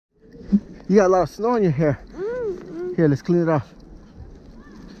You got a lot of snow in your hair. Here, let's clean it off.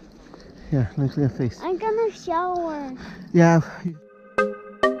 Yeah, let me clean your face. I'm gonna shower. Yeah.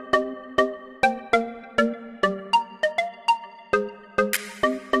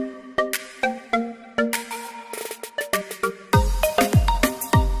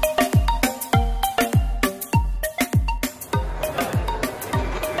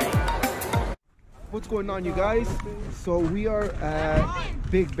 What's going on, you guys? So we are at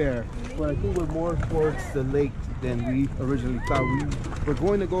Big Bear, but I think we're more towards the lake than we originally thought. We're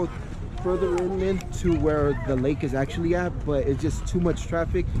going to go further into where the lake is actually at, but it's just too much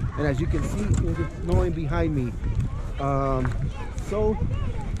traffic, and as you can see, it's snowing behind me. So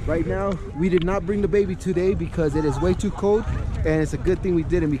right now we did not bring the baby today because it is way too cold, and it's a good thing we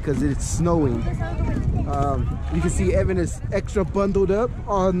didn't because it's snowing. You can see Evan is extra bundled up,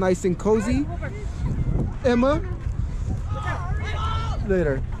 all nice and cozy. Emma,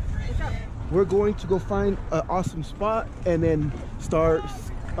 later. We're going to go find an awesome spot and then start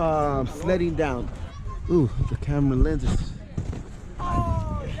sledding down. Ooh, the camera lenses.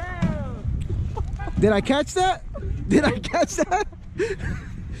 Oh, damn. Did I catch that? Did I catch that?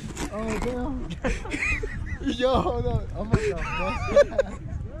 Oh, damn. Yo, hold on. I'm about to bust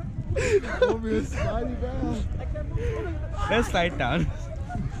that. Over here sliding down. Let's slide down.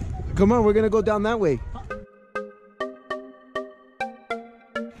 Come on, we're gonna go down that way.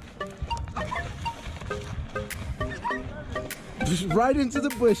 Just right into the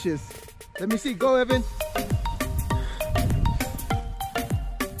bushes. Let me see. Go, Evan.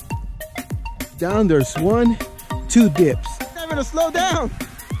 Down, there's 1, 2 dips. Evan, to slow down.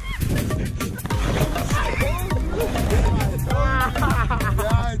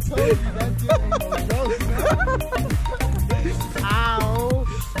 I told you that dip ain't no ghost, man. Ow.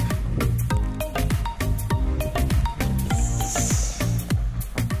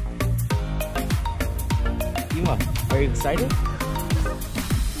 Ima, are you excited?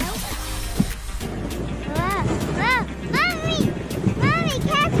 Mommy,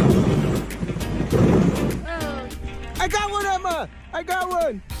 catch me! I got one, Emma. I got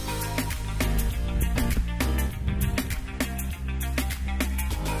one.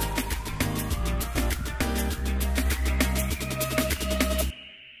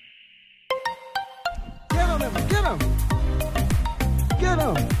 Get him! Get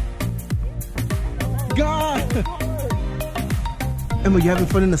him! God! Emma, you having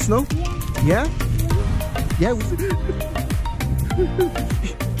fun in the snow? Yeah? Yeah?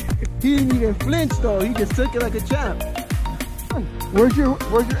 He didn't even flinch though. He just took it like a champ. Where's your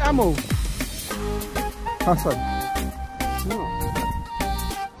ammo? Hassan.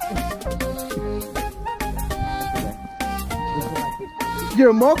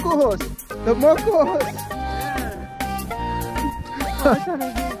 Your mocos. The mocos.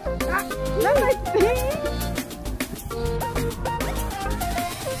 Not my face!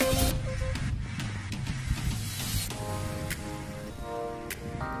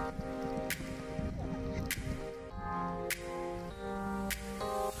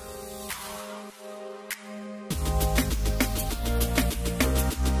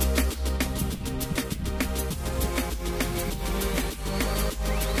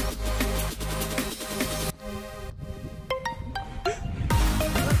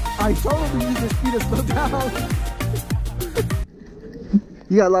 I told him to use his feet to slow down.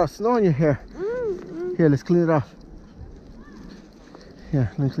 You got a lot of snow in your hair. Here, let's clean it off. Yeah,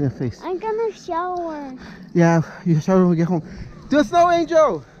 let me clean your face. I'm gonna shower. Yeah, you shower when we get home. Do a snow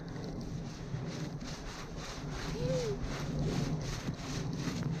angel!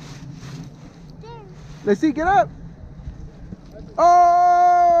 Let's see, get up!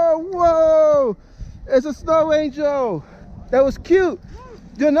 Oh, whoa! It's a snow angel! That was cute!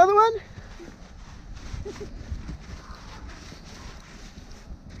 Do another one?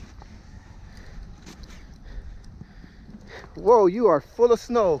 Whoa, you are full of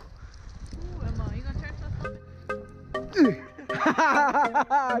snow. Ooh, Emma, you gonna try something?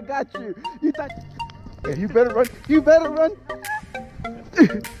 I got you. You thought... Yeah, you better run. You better run.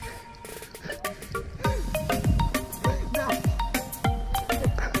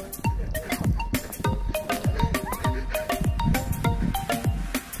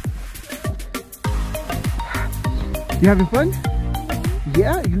 You having fun?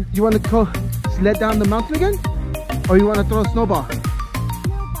 Yeah? You want to go sled down the mountain again? Or you want to throw a snowball?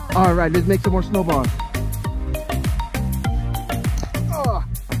 Snowball. All right, let's make some more snowballs. Oh.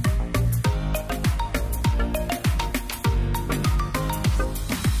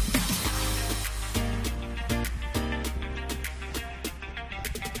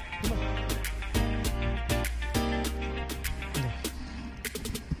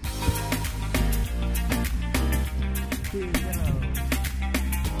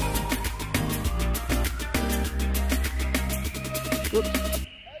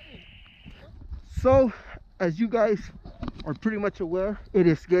 So, as you guys are pretty much aware, it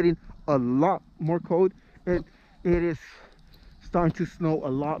is getting a lot more cold, and it is starting to snow a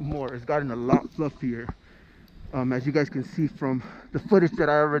lot more. It's gotten a lot fluffier, as you guys can see from the footage that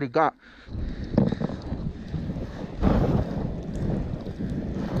I already got.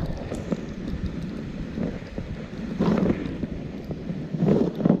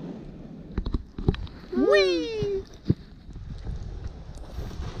 Whee!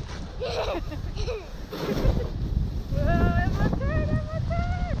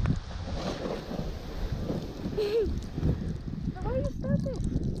 How do you stop it?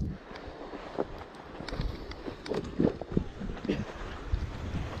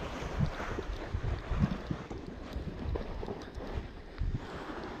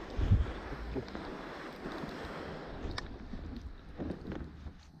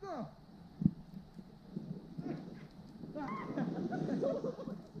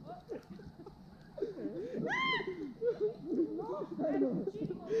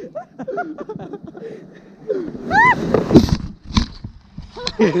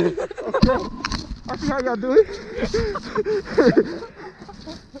 I see how y'all do it.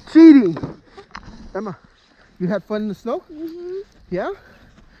 Cheating. Emma, you had fun in the snow? Mm-hmm. Yeah?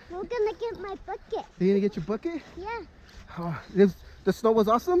 We're gonna get my bucket. You gonna get your bucket? Yeah. The snow was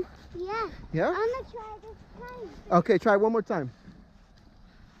awesome? Yeah. Yeah? I'm gonna try this time. Okay, try one more time.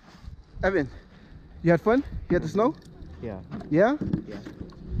 Evan, you had fun? You had the snow? Yeah. Yeah? Yeah.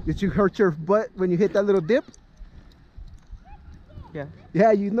 Did you hurt your butt when you hit that little dip? Yeah.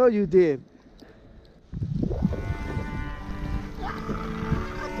 Yeah, you know you did.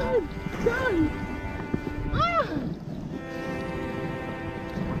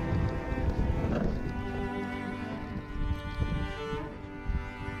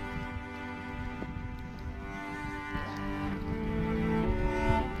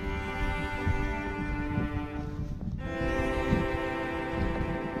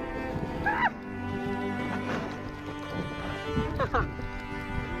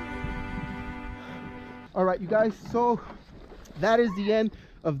 All right, you guys, so that is the end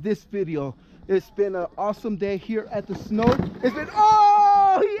of this video. It's been an awesome day here at the snow. It's been,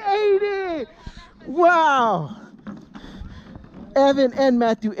 oh, he ate it. Wow. Evan and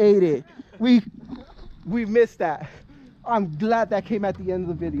Matthew ate it. We missed that. I'm glad that came at the end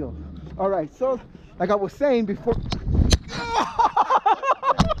of the video. All right, so like I was saying before.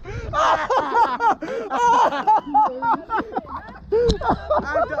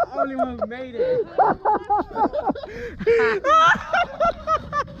 I'm the only one who made it.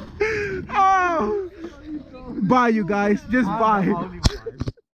 Oh. Bye, you guys. Just bye.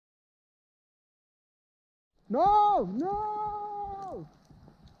 No, no.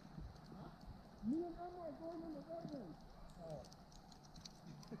 Me and Emma are going in the wagon.